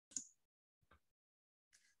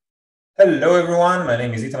Hello, everyone. My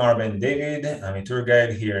name is itamarbndvd. I'm a tour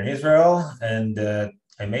guide here in Israel, and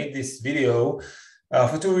I made this video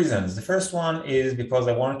for two reasons. The first one is because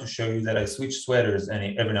I wanted to show you that I switch sweaters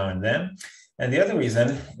every now and then. And the other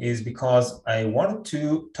reason is because I wanted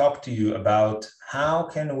to talk to you about how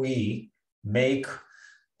can we make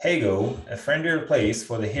Heygo a friendlier place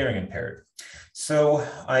for the hearing impaired. So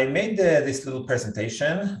I made this little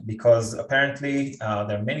presentation because apparently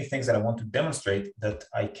there are many things that I want to demonstrate that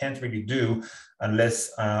I can't really do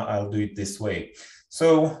unless I'll do it this way.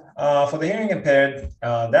 So for the hearing impaired,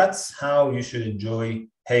 that's how you should enjoy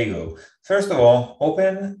Heygo. First of all,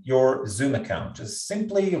 open your Zoom account. Just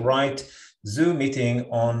simply write Zoom meeting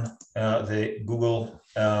on the Google,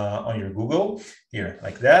 on your Google here,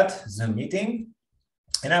 like that, Zoom meeting.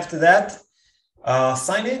 And after that,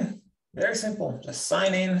 sign in. Very simple, just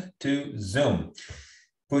sign in to Zoom.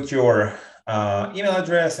 Put your email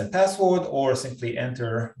address and password, or simply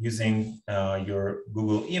enter using your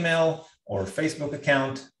Google email or Facebook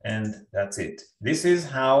account, and that's it. This is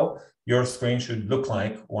how your screen should look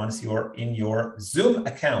like once you're in your Zoom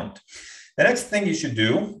account. The next thing you should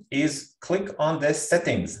do is click on the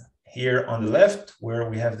settings here on the left where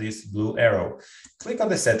we have this blue arrow. Click on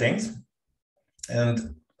the settings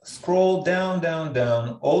and scroll down, down,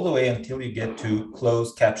 down, all the way until you get to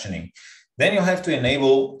closed captioning. Then you'll have to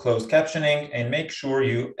enable closed captioning and make sure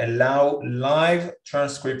you allow live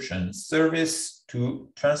transcription service to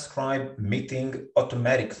transcribe meeting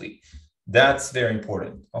automatically. That's very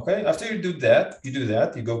important, okay? After you do that,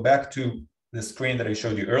 you go back to the screen that I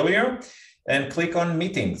showed you earlier and click on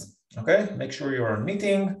meetings, okay? Make sure you're on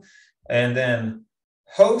meeting and then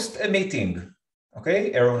host a meeting,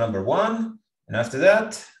 okay? Arrow number 1. And after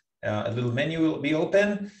that, a little menu will be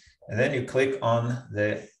open, and then you click on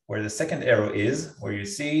where the second arrow is, where you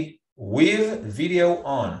see with video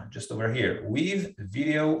on, just over here, with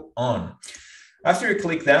video on. After you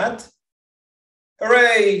click that,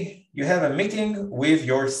 hooray, you have a meeting with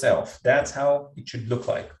yourself. That's how it should look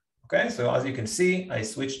like. Okay, so as you can see, I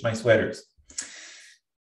switched my sweaters.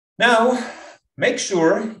 Now, make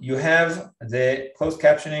sure you have the closed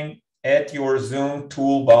captioning at your Zoom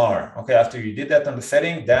toolbar. Okay, after you did that on the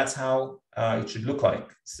setting, that's how it should look like.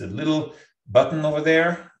 It's a little button over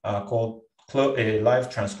there called live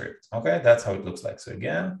transcript. Okay, that's how it looks like. So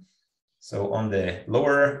again, so on the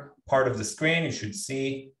lower part of the screen, you should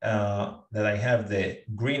see that I have the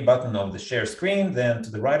green button of the share screen, then to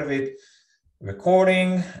the right of it,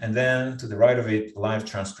 recording, and then to the right of it, live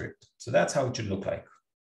transcript. So that's how it should look like.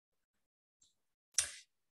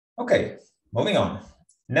 Okay, moving on.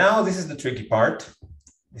 Now, this is the tricky part.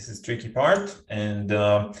 This is tricky part, and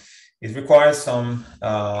it requires some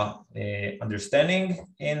understanding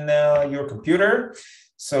in your computer.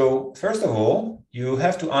 So first of all, you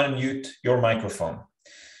have to unmute your microphone.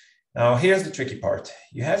 Now, here's the tricky part.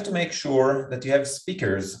 You have to make sure that you have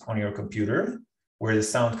speakers on your computer where the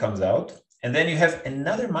sound comes out, and then you have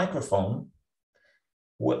another microphone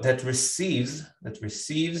that receives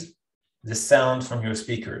the sound from your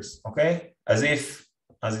speakers, okay?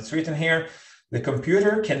 As it's written here, the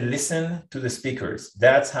computer can listen to the speakers.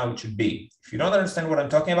 That's how it should be. If you don't understand what I'm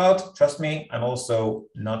talking about, trust me, I'm also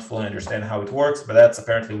not fully understand how it works, but that's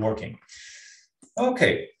apparently working.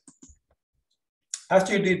 Okay.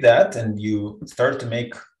 After you did that and you start to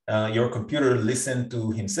make your computer listen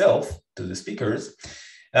to himself, to the speakers,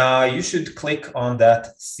 you should click on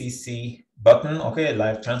that CC button, okay,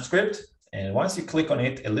 live transcript. And once you click on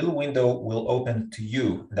it, a little window will open to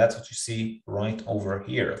you. That's what you see right over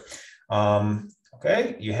here.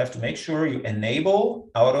 Okay, you have to make sure you enable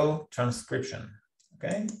auto transcription.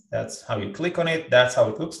 Okay, that's how you click on it. That's how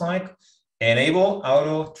it looks like. Enable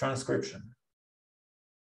auto transcription.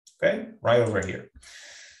 Okay, right over here.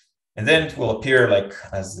 And then it will appear like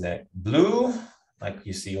as the blue, like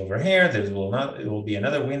you see over here. It will be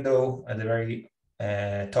another window at the very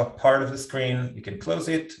top part of the screen. You can close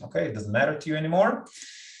it. Okay, it doesn't matter to you anymore.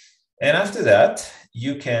 And after that,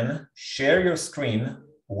 you can share your screen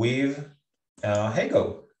with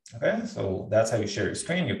Heygo. Okay, so that's how you share your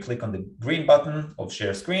screen. You click on the green button of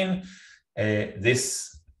share screen.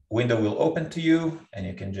 This window will open to you, and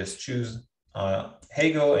you can just choose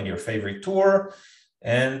Heygo and your favorite tour,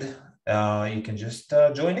 and you can just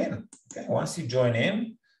join in. Okay, once you join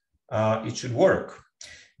in, it should work.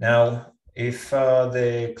 Now, if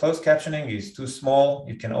the closed captioning is too small,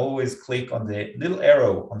 you can always click on the little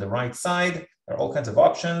arrow on the right side. There are all kinds of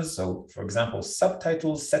options. So for example,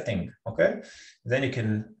 subtitles setting, okay? Then you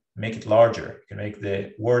can make it larger. You can make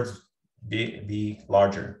the words be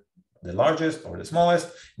larger, the largest or the smallest.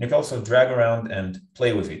 And you can also drag around and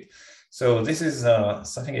play with it. So this is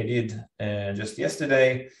something I did just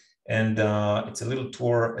yesterday. And it's a little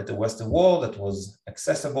tour at the Western Wall that was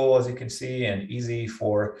accessible, as you can see, and easy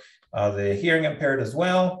for the hearing impaired as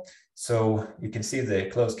well. So you can see the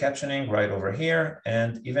closed captioning right over here,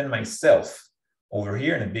 and even myself over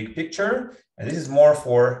here in a big picture. And this is more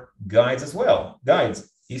for guides as well.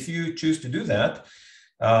 Guides, if you choose to do that,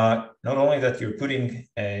 not only that you're putting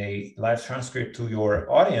a live transcript to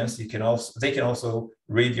your audience, they can also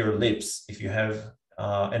read your lips if you have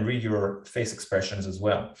and read your face expressions as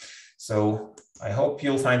well. So I hope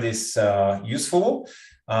you'll find this useful.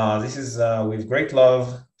 This is with great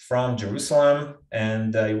love from Jerusalem,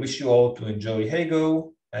 and I wish you all to enjoy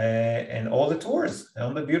Heygo and all the tours, and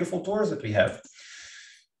all the beautiful tours that we have.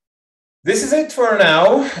 This is it for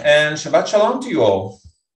now, and Shabbat Shalom to you all.